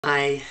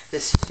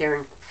This is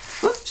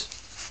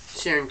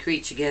Sharon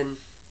Creech again.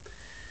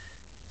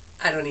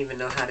 I don't even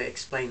know how to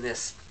explain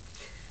this.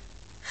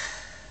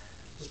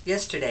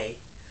 Yesterday,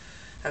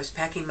 I was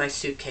packing my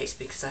suitcase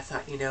because I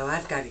thought,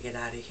 I've got to get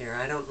out of here.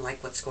 I don't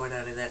like what's going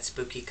on in that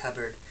spooky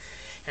cupboard.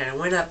 And I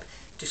went up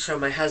to show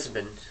my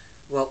husband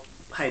what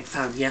I had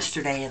found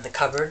yesterday in the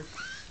cupboard.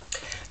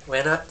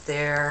 Went up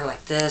there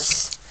like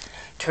this,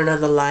 turned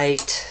on the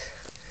light.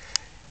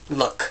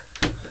 Look.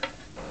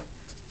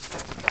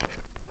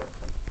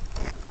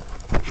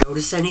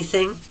 Notice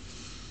anything?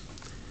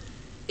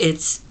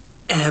 It's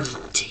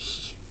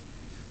empty.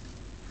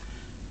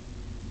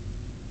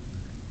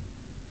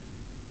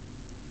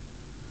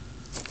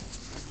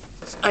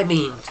 I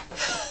mean,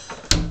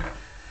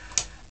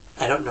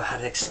 I don't know how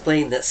to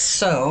explain this.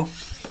 So,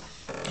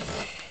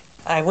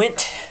 I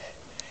went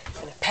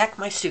and I packed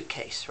my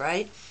suitcase,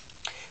 right?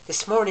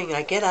 This morning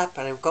I get up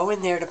and I go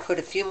in there to put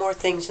a few more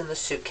things in the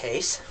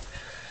suitcase.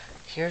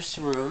 Here's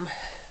the room.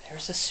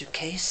 There's the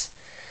suitcase.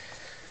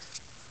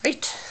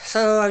 Right,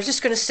 so I was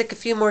just going to stick a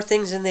few more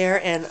things in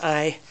there, and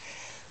I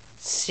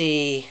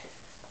see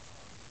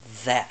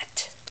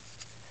that.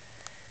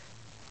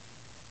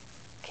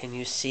 Can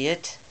you see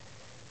it?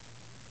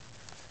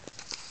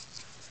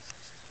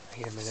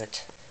 Wait a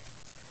minute.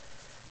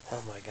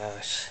 Oh my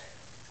gosh.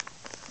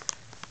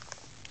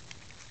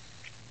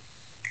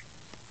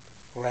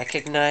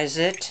 Recognize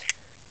it?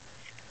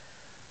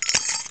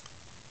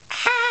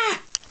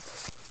 Ah!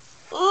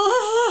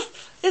 Oh,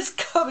 it's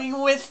coming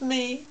with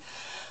me.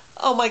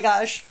 Oh my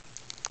gosh.